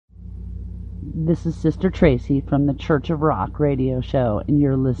This is Sister Tracy from the Church of Rock radio show, and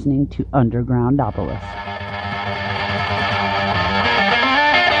you're listening to Undergroundopolis.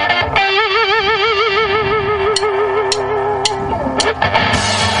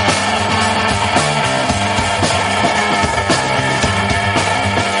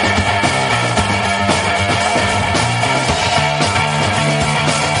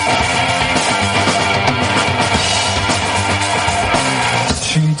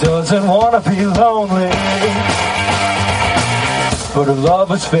 Doesn't wanna be lonely, but her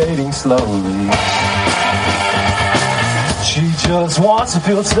love is fading slowly. She just wants to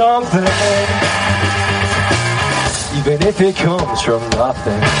feel something, even if it comes from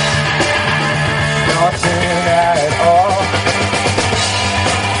nothing. Nothing at all.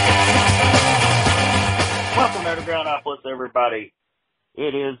 Welcome to Undergroundopolis, everybody.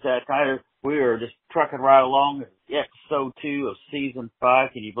 It is that time. We are just trucking right along. Episode 2 of Season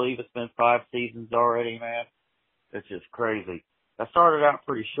 5. Can you believe it's been 5 seasons already, man? It's just crazy. I started out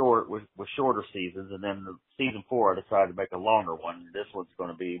pretty short with shorter seasons, and then Season 4 I decided to make a longer one. This one's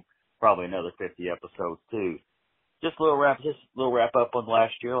going to be probably another 50 episodes, too. Just a little wrap up on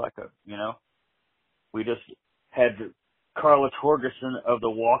last year. We just had Carla Torgerson of the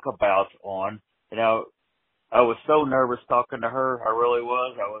Walkabout on. I was so nervous talking to her. I really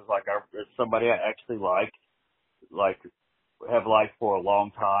was. I was like, it's somebody I actually have liked for a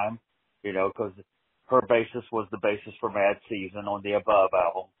long time, because her basis was the basis for Mad Season on the Above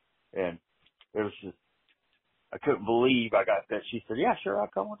album. And it was just, I couldn't believe I got that. She said, yeah, sure, I'll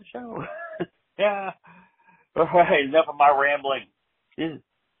come on the show. Yeah. All right, enough of my rambling.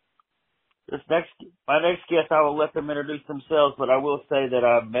 My next guest, I will let them introduce themselves, but I will say that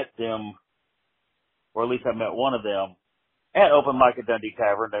I met them, or at least I met one of them, at Open Mic at Dundee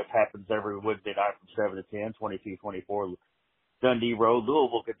Tavern. That happens every Wednesday night from 7 to 10, 2224 Dundee Road,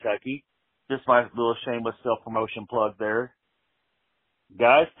 Louisville, Kentucky. Just my little shameless self-promotion plug there.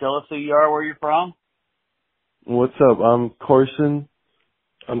 Guys, tell us who you are, where you're from. What's up? I'm Carson.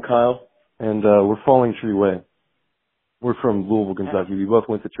 I'm Kyle. And we're Falling Tree Way. We're from Louisville, Kentucky. We both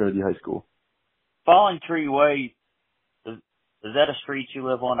went to Trinity High School. Falling Tree Way, is that a street you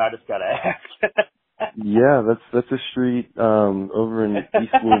live on? I just got to ask. Yeah, that's a street over in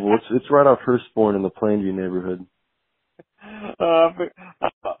East Louisville. It's right off Hurstbourne in the Plainview neighborhood.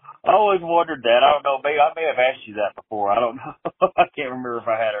 I always wondered that. I don't know. Maybe I may have asked you that before. I don't know. I can't remember if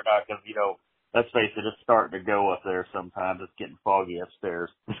I had or not because, let's face it, it's starting to go up there sometimes. It's getting foggy upstairs.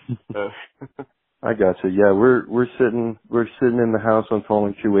 I gotcha. Yeah, we're sitting in the house on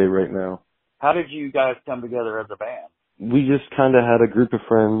Falling Tree Way right now. How did you guys come together as a band? We just kind of had a group of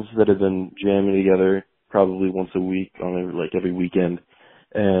friends that have been jamming together probably once a week on every weekend.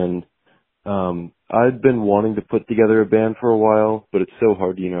 And I'd been wanting to put together a band for a while, but it's so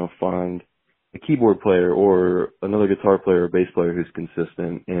hard to, find a keyboard player or another guitar player or bass player who's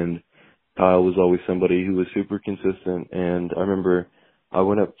consistent. And Kyle was always somebody who was super consistent. And I remember I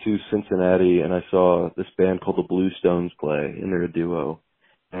went up to Cincinnati and I saw this band called the Blue Stones play, and they're a duo.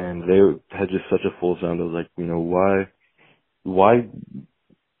 And they had just such a full sound. I was like, why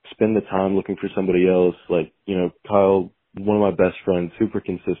spend the time looking for somebody else? Kyle, one of my best friends, super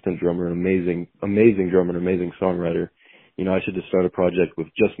consistent drummer, an amazing drummer, an amazing songwriter. I should just start a project with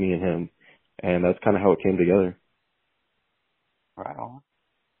just me and him. And that's kind of how it came together. Right on.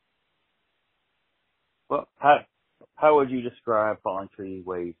 Well, how would you describe Falling Tree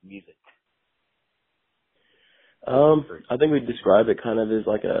Way's music? I think we'd describe it kind of as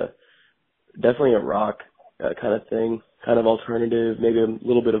definitely a rock kind of thing, kind of alternative, maybe a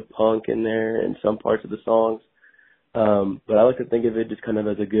little bit of punk in there in some parts of the songs. But I like to think of it just kind of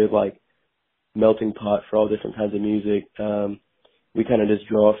as a good, melting pot for all different kinds of music. We kind of just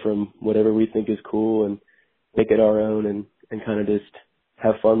draw from whatever we think is cool and make it our own and kind of just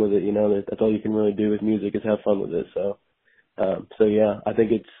have fun with it. That's all you can really do with music is have fun with it. So yeah, I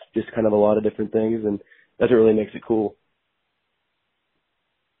think it's just kind of a lot of different things, and that's what really makes it cool.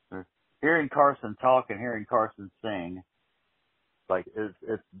 Hearing Carson talk and hearing Carson sing,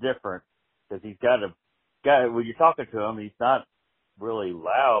 it's different because he's got a guy. When you're talking to him, he's not really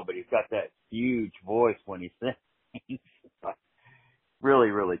loud, but he's got that huge voice when he sings. Really,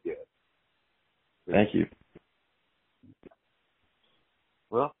 really good. Thank you.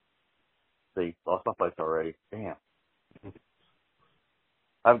 Well, see, lost my place already. Damn.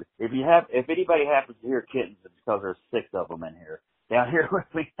 If anybody happens to hear kittens, it's because there's 6 of them in here. Down here with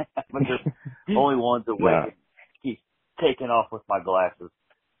me, but there's only one's awake. Nah. And keeps taking off with my glasses.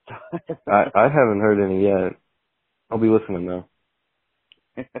 I haven't heard any yet. I'll be listening though.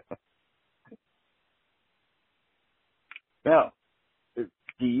 Now,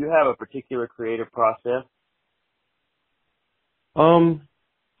 do you have a particular creative process?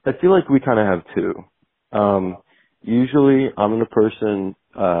 I feel like we kind of have two. Usually I'm the person,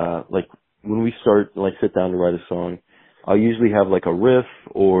 like when we start, like sit down to write a song, I'll usually have like a riff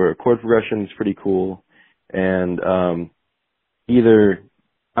or a chord progression is pretty cool. And, either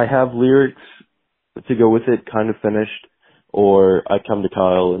I have lyrics to go with it kind of finished, or I come to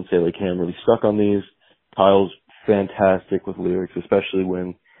Kyle and say like, hey, I'm really stuck on these. Kyle's fantastic with lyrics, especially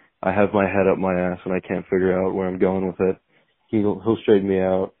when I have my head up my ass and I can't figure out where I'm going with it. He'll straighten me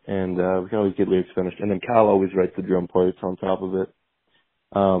out, and we can always get lyrics finished. And then Kyle always writes the drum parts on top of it.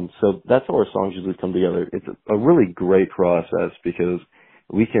 So that's how our songs usually come together. It's a really great process because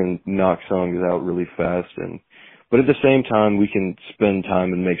we can knock songs out really fast, but at the same time we can spend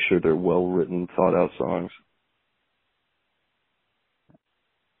time and make sure they're well written, thought out songs.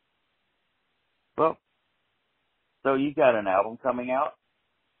 Well, so you got an album coming out?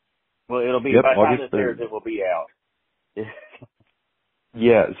 Well, it'll be, Yep, by the time August this airs, 3rd. it will be out.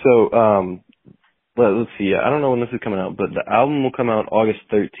 Yeah, so let's see. I don't know when this is coming out, but the album will come out August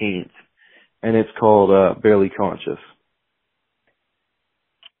 13th, and it's called Barely Conscious.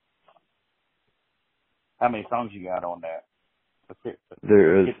 How many songs you got on that?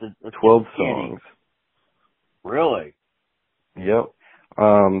 There is Let's 12 get skinny. songs. Really? Yep.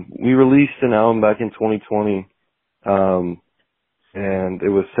 We released an album back in 2020, and it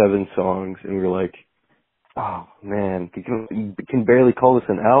was 7 songs, and we were like, oh man, you can barely call this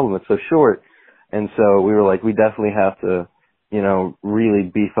an album, it's so short. And so we were like, we definitely have to, really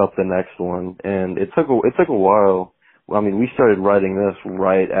beef up the next one. And it took a while. I mean, we started writing this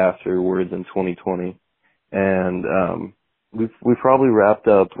right afterwards in 2020. And, we probably wrapped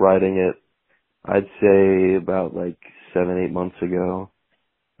up writing it, I'd say about like 7-8 months ago.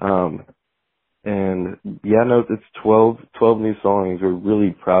 And yeah, no, it's 12 new songs. We're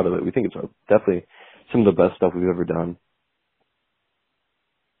really proud of it. We think it's definitely some of the best stuff we've ever done.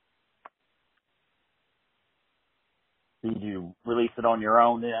 Did you release it on your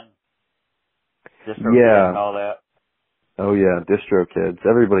own then? Distro Yeah. and all that? Oh yeah, Distro Kids,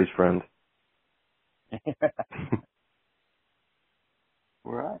 everybody's friend.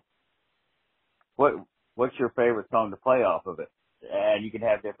 Right. What's your favorite song to play off of it? And you can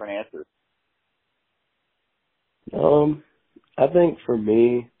have different answers. I think for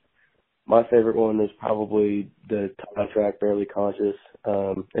me, my favorite one is probably the title track, Barely Conscious.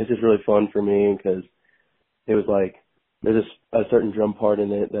 It's just really fun for me because it was like, there's a certain drum part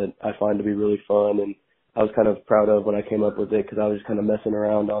in it that I find to be really fun, and I was kind of proud of when I came up with it because I was just kind of messing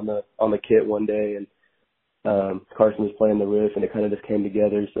around on the kit one day, and Carson was playing the riff, and it kind of just came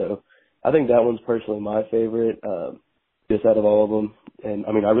together. So I think that one's personally my favorite, just out of all of them. And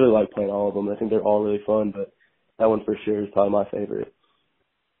I mean, I really like playing all of them. I think they're all really fun, but that one for sure is probably my favorite.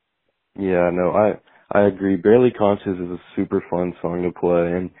 Yeah, no, I agree. Barely Conscious is a super fun song to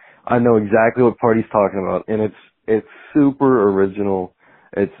play, and I know exactly what part he's talking about, and it's super original.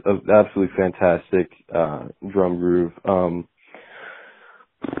 It's an absolutely fantastic drum groove.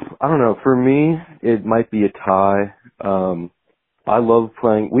 I don't know, for me, it might be a tie. I love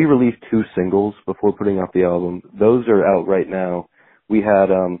playing. We released 2 singles before putting out the album. Those are out right now. We had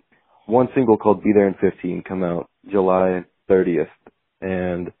one single called Be There in 15 come out July 30th,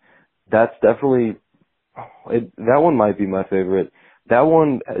 and that's definitely, that one might be my favorite. That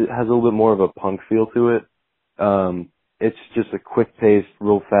one has a little bit more of a punk feel to it. It's just a quick-paced,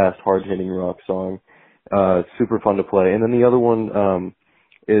 real fast, hard-hitting rock song. Super fun to play. And then the other one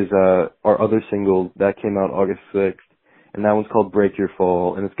is our other single that came out August 6th, and that one's called Break Your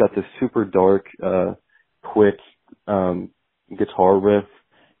Fall, and it's got this super dark, quick guitar riff.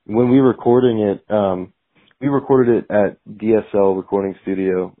 When we recorded it at DSL Recording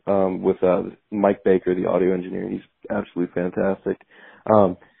Studio with Mike Baker, the audio engineer. He's absolutely fantastic.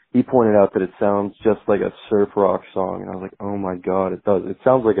 He pointed out that it sounds just like a surf rock song, and I was like, oh my god, it does. It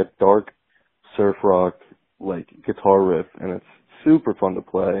sounds like a dark surf rock like guitar riff, and it's super fun to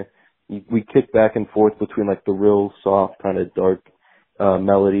play. We kick back and forth between like the real soft kind of dark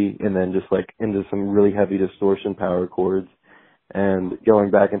melody, and then just like into some really heavy distortion power chords, and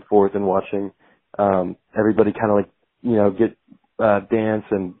going back and forth and watching everybody kind of like, get dance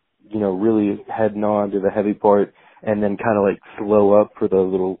and, really heading on to the heavy part, and then kind of like slow up for the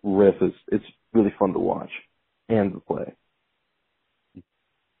little riff. It's really fun to watch and to play.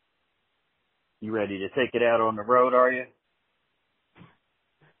 You ready to take it out on the road, are you?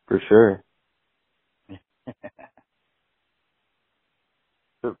 For sure.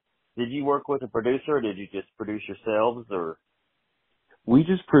 So, did you work with a producer, or did you just produce yourselves, or? We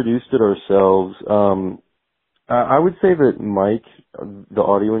just produced it ourselves. I would say that Mike, the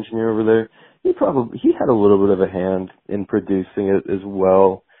audio engineer over there, he had a little bit of a hand in producing it as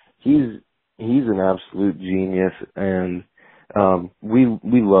well. He's an absolute genius, and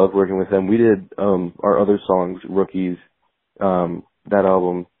we love working with him. We did our other songs, Rookies, that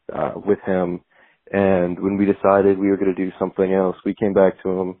album with him, and when we decided we were going to do something else, we came back to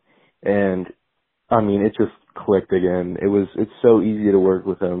him, and I mean, it just clicked again. It's so easy to work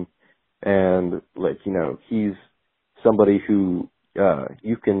with him. And like, you know, he's somebody who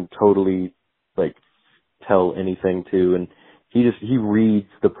you can totally like tell anything to, and he reads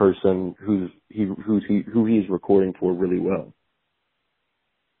the person who he's recording for really well.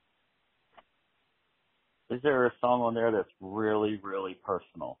 Is there a song on there that's really, really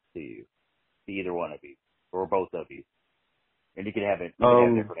personal to you, to either one of you, or both of you? And you can have it. You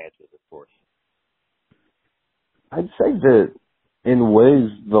can have different answers, of course. I'd say that in ways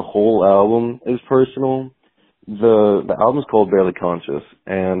the whole album is personal. The album's called Barely Conscious,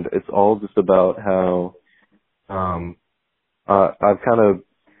 and it's all just about how I've kind of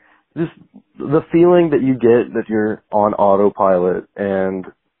just the feeling that you get that you're on autopilot, and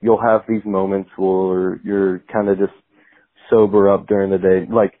you'll have these moments where you're kind of just sober up during the day,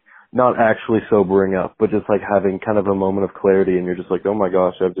 like not actually sobering up, but just like having kind of a moment of clarity, and you're just like, oh my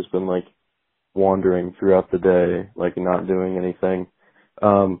gosh, I've just been like wandering throughout the day, like not doing anything.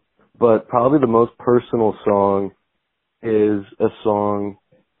 But probably the most personal song is a song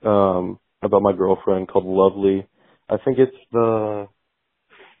about my girlfriend called Lovely. I think it's the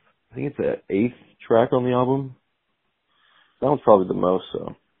 8th track on the album. That one's probably the most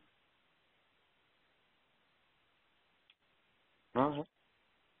so. Uh-huh.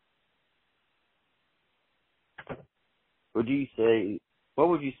 What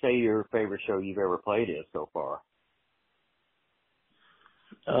would you say your favorite show you've ever played is so far?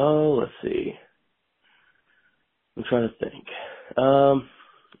 Oh, let's see. I'm trying to think.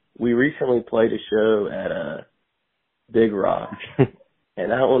 We recently played a show at Big Rock,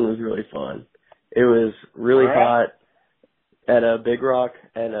 and that one was really fun. It was really hot at Big Rock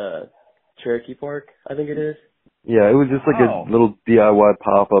and Cherokee Park, I think it is. Yeah, it was just like a little DIY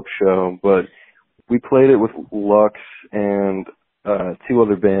pop-up show, but we played it with Lux and 2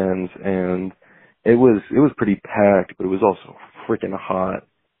 other bands, and it was pretty packed, but it was also freaking hot.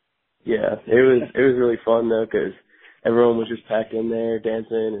 Yeah, it was really fun though, because everyone was just packed in there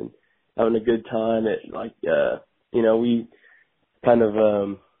dancing and having a good time. It like you know, we kind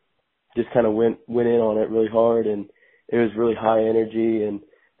of just kind of went in on it really hard, and it was really high energy, and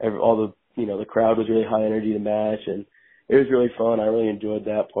all the, you know, the crowd was really high energy to match, and it was really fun. I really enjoyed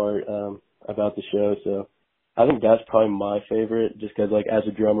that part about the show. So I think that's probably my favorite, just because like as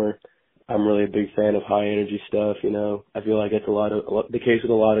a drummer, I'm really a big fan of high energy stuff. You know, I feel like it's the case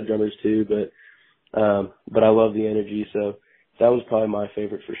with a lot of drummers too, but I love the energy. So that was probably my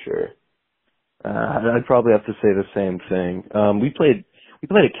favorite for sure. I'd probably have to say the same thing. We played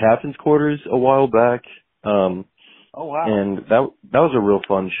at Captain's Quarters a while back. Oh wow! And that was a real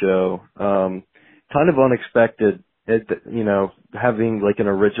fun show. Kind of unexpected, you know, having like an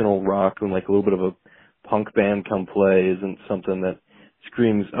original rock and like a little bit of a punk band come play isn't something that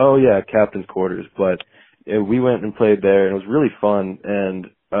screams, oh yeah, Captain's Quarters. But we went and played there, and it was really fun, and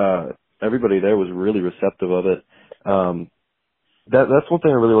everybody there was really receptive of it. That's one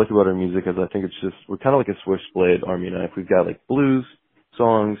thing I really like about our music, is I think it's just, we're kind of like a switchblade Army knife. We've got like blues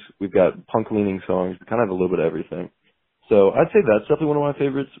songs, we've got punk leaning songs, we kind of have a little bit of everything. So I'd say that's definitely one of my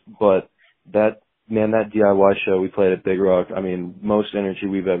favorites, but that DIY show we played at Big Rock, I mean, most energy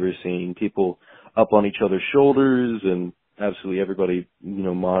we've ever seen. People up on each other's shoulders, and absolutely everybody, you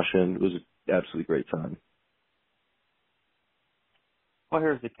know, moshing. It was an absolutely great time. Well,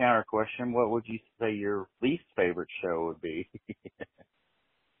 here's the counter question. What would you say your least favorite show would be?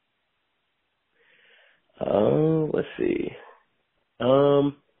 Let's see.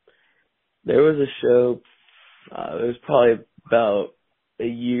 There was a show, it was probably about a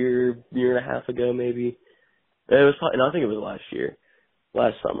year and a half ago maybe. It was probably, no, I think it was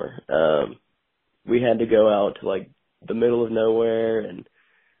last summer. We had to go out to like the middle of nowhere and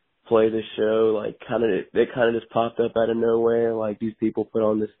play this show. Like it kind of just popped up out of nowhere. Like these people put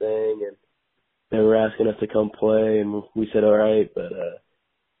on this thing and they were asking us to come play, and we said all right, but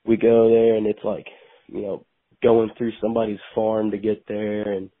we go there and it's like, you know, going through somebody's farm to get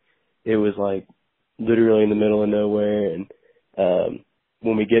there, and it was like literally in the middle of nowhere. And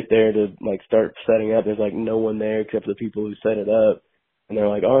when we get there to like start setting up, there's like no one there except for the people who set it up. And they're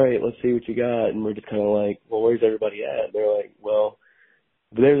like, all right, let's see what you got. And we're just kind of like, well, where's everybody at? And they're like, well,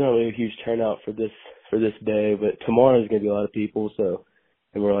 there's not really a huge turnout for this day, but tomorrow there's going to be a lot of people. So,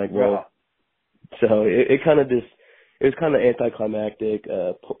 and we're like, well, So it kind of just, it was kind of anticlimactic,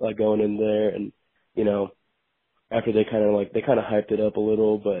 like going in there and, you know, after they kind of hyped it up a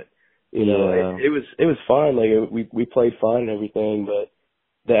little, but, you know, Yeah. it was fine. Like we played fine and everything, but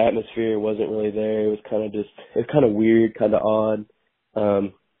the atmosphere wasn't really there. It was kind of just, it's kind of weird, kind of odd.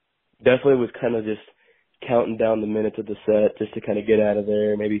 Definitely was kind of just counting down the minutes of the set just to kind of get out of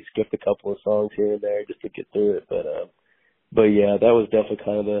there, maybe skip a couple of songs here and there just to get through it. But yeah, that was definitely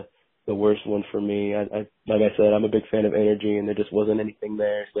kind of the worst one for me. I like I said, I'm a big fan of Energy, and there just wasn't anything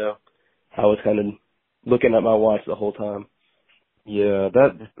there, so I was kind of looking at my watch the whole time. Yeah,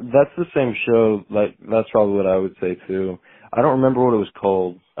 that's the same show. Like, that's probably what I would say too. I don't remember what it was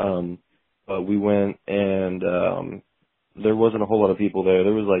called. But we went and there wasn't a whole lot of people there.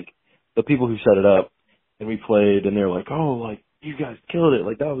 There was like the people who set it up, and we played, and they were like, "Oh, like you guys killed it!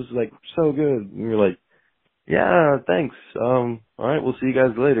 Like that was like so good." And we were like, "Yeah, thanks. All right, we'll see you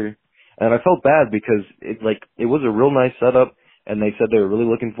guys later." And I felt bad because it was a real nice setup, and they said they were really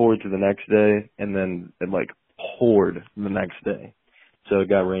looking forward to the next day, and then it like poured the next day, so it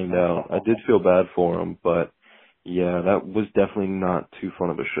got rained out. I did feel bad for them, but yeah, that was definitely not too fun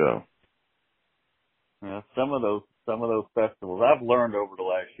of a show. Yeah, some of those festivals I've learned over the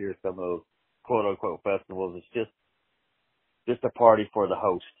last year. Some of those quote unquote festivals, it's just a party for the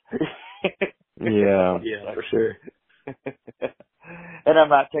host. Yeah. Yeah, for sure. And I'm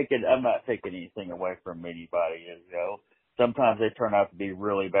not taking anything away from anybody. You know, sometimes they turn out to be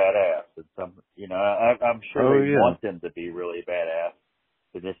really badass, and I'm sure they want them to be really badass,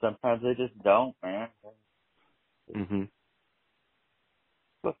 but then sometimes they just don't, man. Mhm.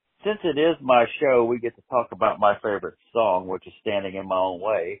 But since it is my show, we get to talk about my favorite song, which is "Standing in My Own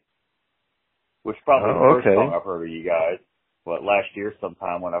Way," which is probably the first song I've heard of you guys. Last year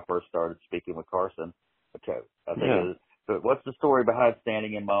sometime when I first started speaking with Carson. Okay, I think it was. But what's the story behind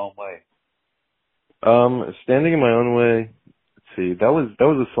 "Standing in My Own Way"? "Standing in My Own Way." Let's see. That was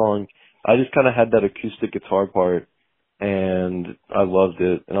a song. I just kind of had that acoustic guitar part, and I loved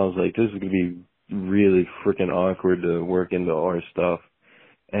it. And I was like, this is gonna be really freaking awkward to work into our stuff.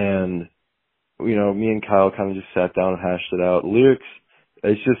 And you know, me and Kyle kind of just sat down and hashed it out. Lyrics,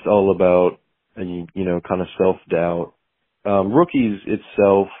 it's just all about, kind of self-doubt. Rookies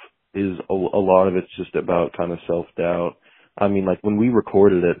itself is a lot of it's just about kind of self-doubt. I mean, like when we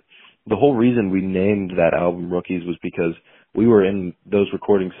recorded it, the whole reason we named that album Rookies was because we were in those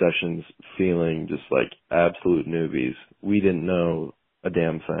recording sessions feeling just like absolute newbies. We didn't know a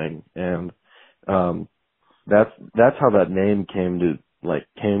damn thing. And, that's how that name came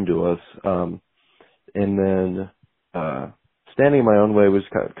to us. And then, Standing in My Own Way was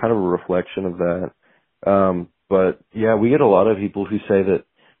kind of a reflection of that. But yeah, we get a lot of people who say that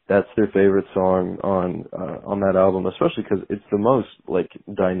that's their favorite song on that album, especially because it's the most like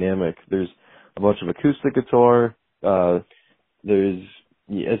dynamic. There's a bunch of acoustic guitar.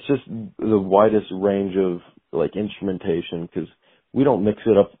 It's just the widest range of like instrumentation because we don't mix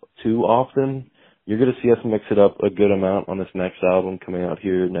it up too often. You're gonna see us mix it up a good amount on this next album coming out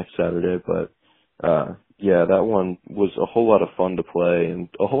here next Saturday, but yeah, that one was a whole lot of fun to play and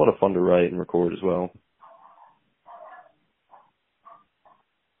a whole lot of fun to write and record as well.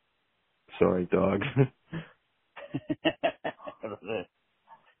 Sorry, dog.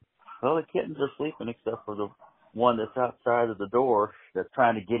 Well, the kittens are sleeping except for the one that's outside of the door that's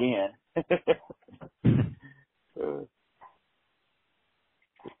trying to get in.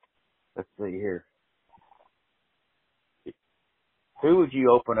 Let's see here. Who would you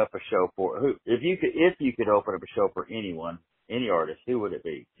open up a show for? If you could open up a show for anyone, any artist, who would it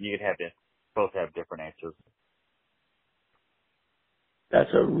be? You could both have different answers. That's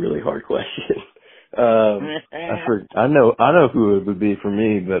a really hard question. I know who it would be for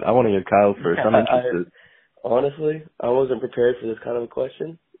me, but I want to hear Kyle first. I'm interested. Honestly, I wasn't prepared for this kind of a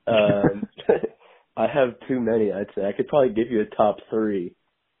question. I have too many, I'd say. I could probably give you a top 3,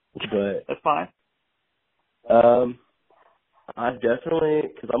 but that's fine. I definitely,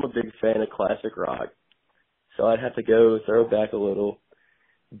 because I'm a big fan of classic rock, so I'd have to go throw back a little.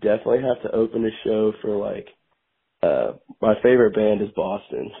 Definitely have to open a show for like, my favorite band is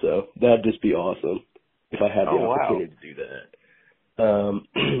Boston, so that'd just be awesome if I had the opportunity to do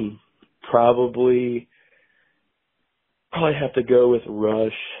that. Probably have to go with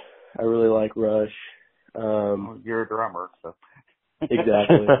Rush. I really like Rush. You're a drummer, so.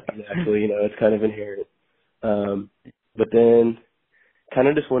 Exactly. You know, it's kind of inherent. But then kind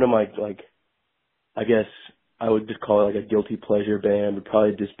of just one of my, like, I guess I would just call it like a guilty pleasure band would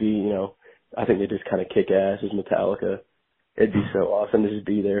probably just be, you know, I think they just kind of kick ass as Metallica. It'd be so awesome to just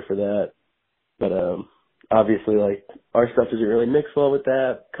be there for that. But obviously, like, our stuff doesn't really mix well with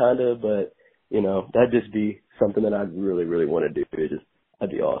that, kind of, but that'd just be something that I'd really, really want to do.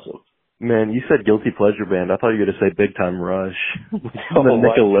 That'd be awesome. Man, you said guilty pleasure band. I thought you were going to say Big Time Rush on the Oh, my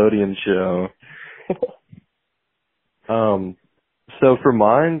Nickelodeon show. So for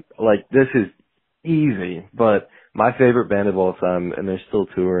mine, like, this is easy, but my favorite band of all time, and they're still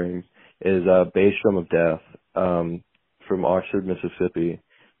touring, is Bass Drum of Death from Oxford, Mississippi.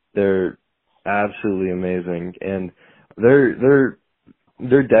 They're absolutely amazing, and they're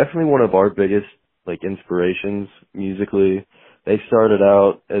definitely one of our biggest, like, inspirations musically. They started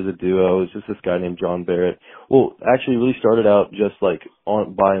out as a duo. It was just this guy named John Barrett. Well, actually, really started out just like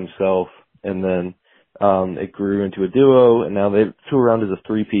by himself, and then it grew into a duo, and now they tour around as a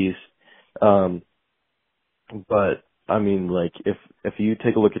three-piece. But I mean, like, if you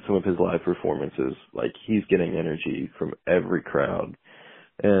take a look at some of his live performances, like, he's getting energy from every crowd,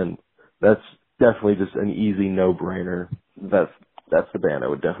 and that's definitely just an easy no-brainer. That's the band I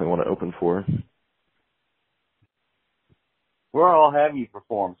would definitely want to open for. Where all have you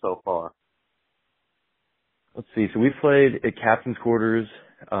performed so far? Let's see. So we've played at Captain's Quarters.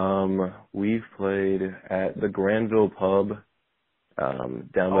 We've played at the Granville Pub down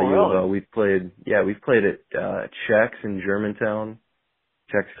by U of L. We've played at Check's in Germantown,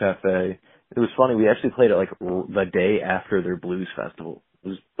 Check's Cafe. It was funny. We actually played it like the day after their blues festival. It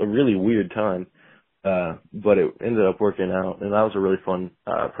was a really weird time, but it ended up working out, and that was a really fun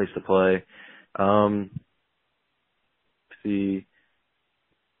place to play. See,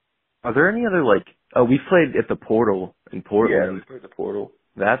 are there any other, like, we played at the Portal in Portland. Yeah, we played at the Portal.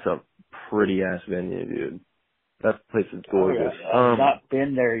 That's a pretty ass venue, dude. That place is gorgeous. I've not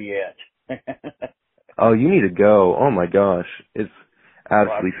been there yet. Oh, you need to go. Oh my gosh, it's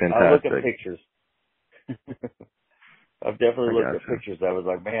absolutely fantastic. I look at pictures. I've definitely looked at pictures. I was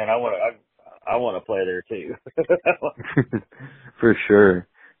like, man, I want to play there too. For sure.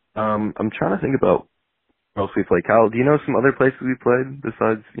 I'm trying to think about what else we played. Kyle, do you know some other places we played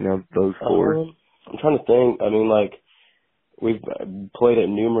besides, those four? I'm trying to think. I mean, like, we've played at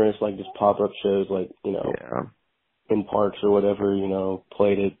numerous, like, just pop-up shows, like, Yeah. in parks or whatever,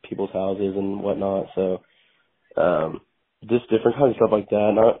 played at people's houses and whatnot. So, just different kinds of stuff like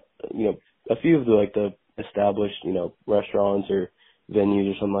that. Not, a few of the established, restaurants or venues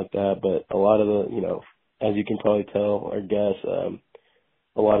or something like that. But a lot of the, as you can probably tell or guess,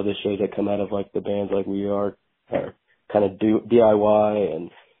 a lot of the shows that come out of, like, the bands like we are kind of DIY and,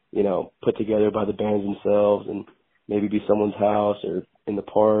 put together by the bands themselves, and maybe be someone's house or in the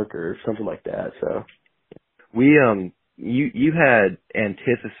park or something like that. So we you had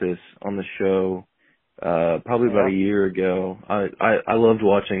Antithesis on the show probably about a year ago. I loved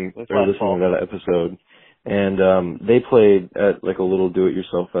watching or listening to that episode, and they played at, like, a little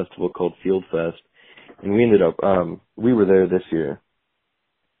do-it-yourself festival called Field Fest, and we ended up we were there this year.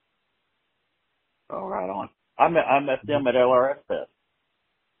 Oh, right on. I met them at LRS Fest.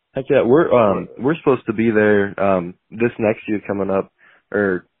 Heck yeah, we're supposed to be there this next year coming up,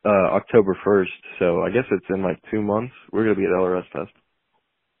 or October 1st. So I guess it's in like 2 months. We're gonna be at LRS Fest.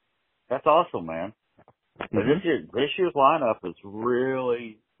 That's awesome, man. Mm-hmm. This year's lineup is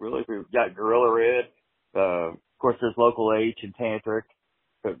really, really good. We got Gorilla Red. Of course, there's Local H and Tantric.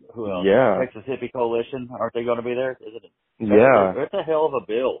 Who else? Yeah. Texas Hippie Coalition. Aren't they going to be there? Isn't it? Yeah. It's a hell of a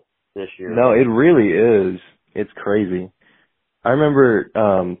bill this year. No, it really is. It's crazy. I remember,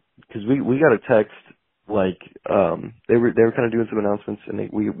 cause we got a text, like, they were kind of doing some announcements, and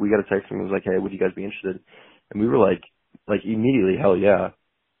we got a text, and it was like, hey, would you guys be interested? And we were like immediately, hell yeah.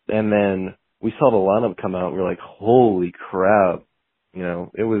 And then we saw the lineup come out, and we were like, holy crap.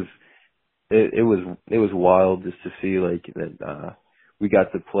 It was wild just to see, like, that, we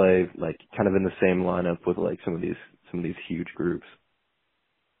got to play, like, kind of in the same lineup with, like, some of these huge groups.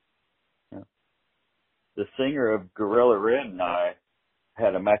 The singer of Gorilla Red and I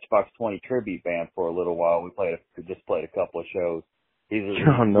had a Matchbox 20 tribute band for a little while. We just played a couple of shows. He's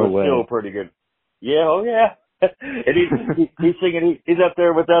still pretty good. Yeah, oh yeah. And he's singing. He's up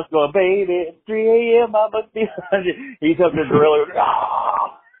there with us going, baby, it's 3 a.m. I must be. He's up there Gorilla.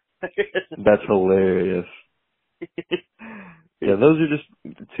 That's hilarious. Yeah, those are just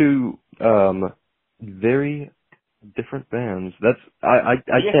two very different bands. That's I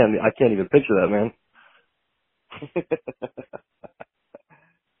can't even picture that, man.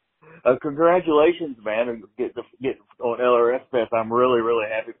 Congratulations, man! Get on LRS Fest. I'm really, really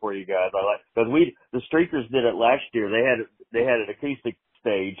happy for you guys. Because the Streakers did it last year. They had an acoustic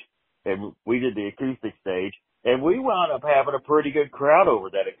stage, and we did the acoustic stage, and we wound up having a pretty good crowd over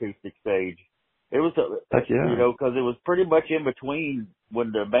that acoustic stage. It was, because it was pretty much in between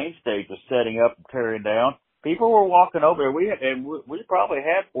when the main stage was setting up and tearing down. people were walking over there. We probably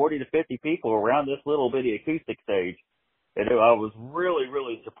had 40 to 50 people around this little bitty acoustic stage. And I was really,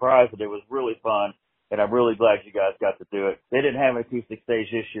 really surprised, and it was really fun. And I'm really glad you guys got to do it. They didn't have an acoustic stage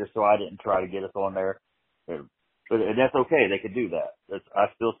this year, so I didn't try to get us on there. And that's okay. They could do that. I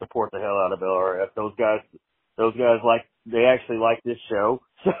still support the hell out of LRF. Those guys they actually like this show.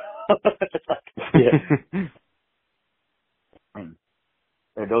 So yeah.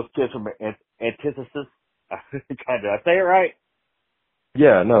 And those kids from Antithesis, kind of, I say it right?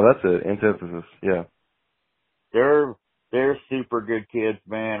 Yeah, no, that's it. Antithesis, yeah. They're super good kids,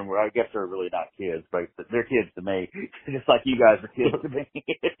 man. Well, I guess they're really not kids, but they're kids to me. Just like you guys are kids to me.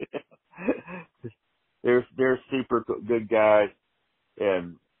 They're super good guys,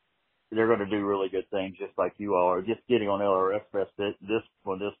 and they're going to do really good things, just like you all are. Just getting on LRF Fest this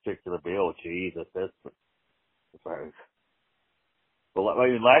particular bill, Jesus, that's right. Well, I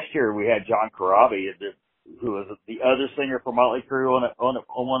mean, last year we had John Corabi, who was the other singer for Motley Crue on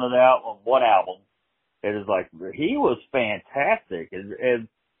one album. It is like, he was fantastic. And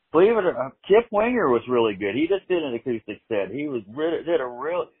believe it or not, Kip Winger was really good. He just did an acoustic set. He did a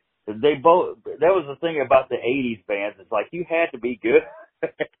real, that was the thing about the 80s bands. It's like, you had to be good.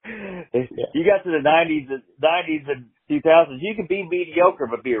 You got to the 90s and 2000s, you could be mediocre,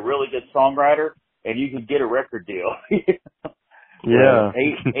 but be a really good songwriter, and you could get a record deal. Yeah.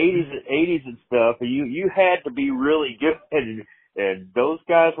 80s and stuff. You had to be really good, and those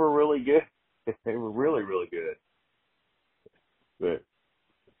guys were really good. They were really, really good.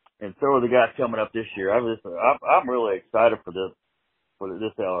 And so are the guys coming up this year. I'm really excited for this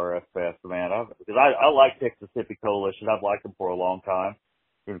LRF Fest, man. Because I like Texas Hippie Coalition. I've liked them for a long time.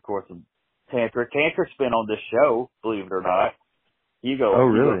 And of course, Tantric. Tantric's been on this show, believe it or not. Hugo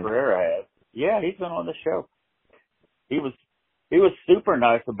Ferreira has. Yeah, he's been on the show. He was super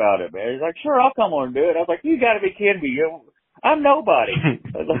nice about it, man. He's like, sure, I'll come on and do it. I was like, you got to be kidding me. I'm nobody.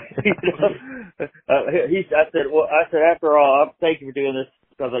 I said, after all, I'm thank you for doing this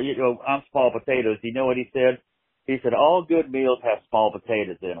because I'm small potatoes. You know what he said? He said, all good meals have small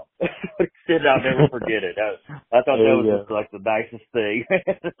potatoes in them. He said, I'll never forget it. I thought that was just like the nicest thing.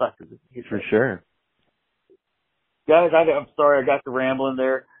 For sure. Guys, I'm sorry I got to rambling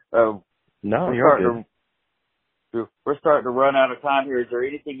there. No, you're good. We're starting to run out of time here. Is there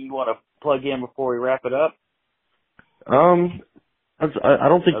anything you want to plug in before we wrap it up? I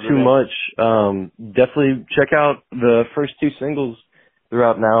don't think too much. Definitely check out the first two singles they're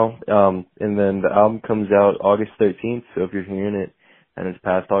out now. And then the album comes out August 13th. So if you're hearing it and it's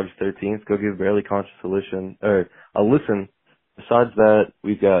past August 13th, go give Barely Conscious a listen. Besides that,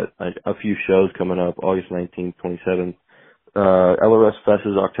 we've got a few shows coming up, August 19th, 27th. LRS Fest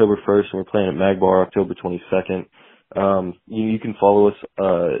is October 1st, and we're playing at Magbar October 22nd. You can follow us,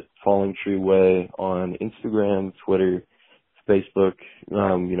 Falling True Way on Instagram, Twitter, Facebook,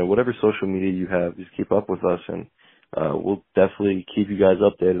 whatever social media you have, just keep up with us, and we'll definitely keep you guys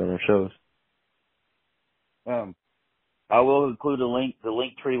updated on our shows. I will include the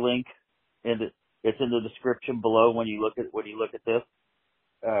Linktree link, and it's in the description below when you look at this.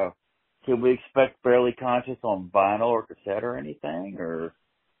 Can we expect Barely Conscious on vinyl or cassette or anything, or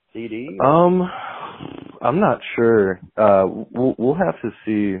CD? I'm not sure. We'll have to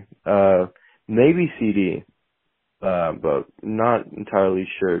see. Maybe CD, but not entirely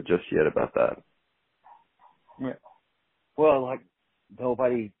sure just yet about that. Yeah. Well, like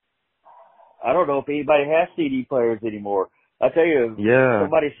nobody. I don't know if anybody has CD players anymore. I tell you,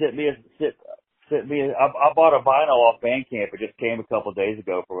 somebody sent me. I bought a vinyl off Bandcamp. It just came a couple of days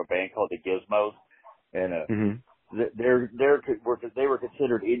ago from a band called the Gizmos, and they were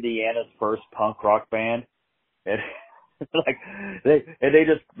considered Indiana's first punk rock band, and they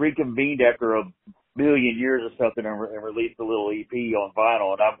just reconvened after a million years or something and released a little EP on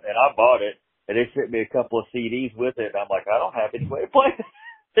vinyl, and I bought it, and they sent me a couple of CDs with it. And I'm like, I don't have any way to play it.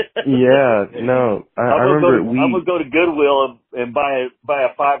 Yeah, no, I remember I'm gonna go to Goodwill and buy a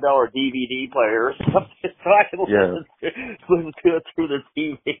 $5 DVD player or something so I can listen to it through the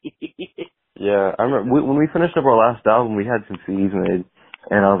TV. Yeah, I remember when we finished up our last album, we had some CDs made,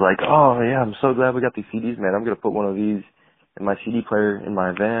 and I was like, oh yeah, I'm so glad we got these CDs made. I'm gonna put one of these in my CD player in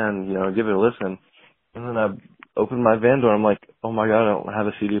my van, give it a listen. And then I opened my van door, I'm like, oh my god, I don't have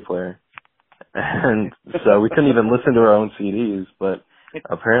a CD player. And so we couldn't even listen to our own CDs, but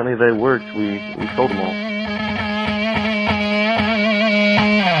apparently they worked. We sold them all.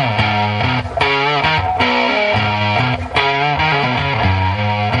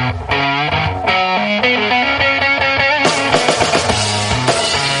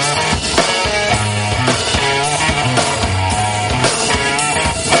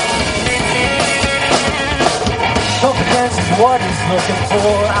 looking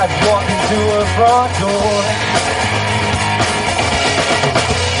for as walking to her front door.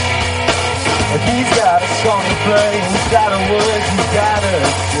 And he's got a song to play, he's got a word he's gotta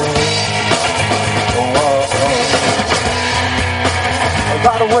say. Oh, oh, oh.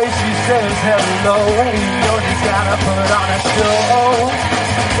 By the way she says hello, he knows he's gotta put on a show.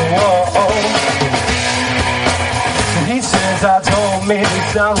 Oh, oh. So he says I don't mean to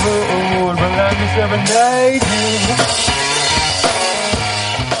sound rude, but let me serenade you.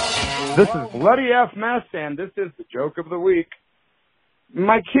 This is Bloody F Mess, and this is the joke of the week.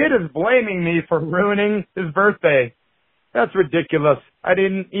 My kid is blaming me for ruining his birthday. That's ridiculous. I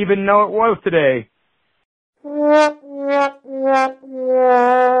didn't even know it was today.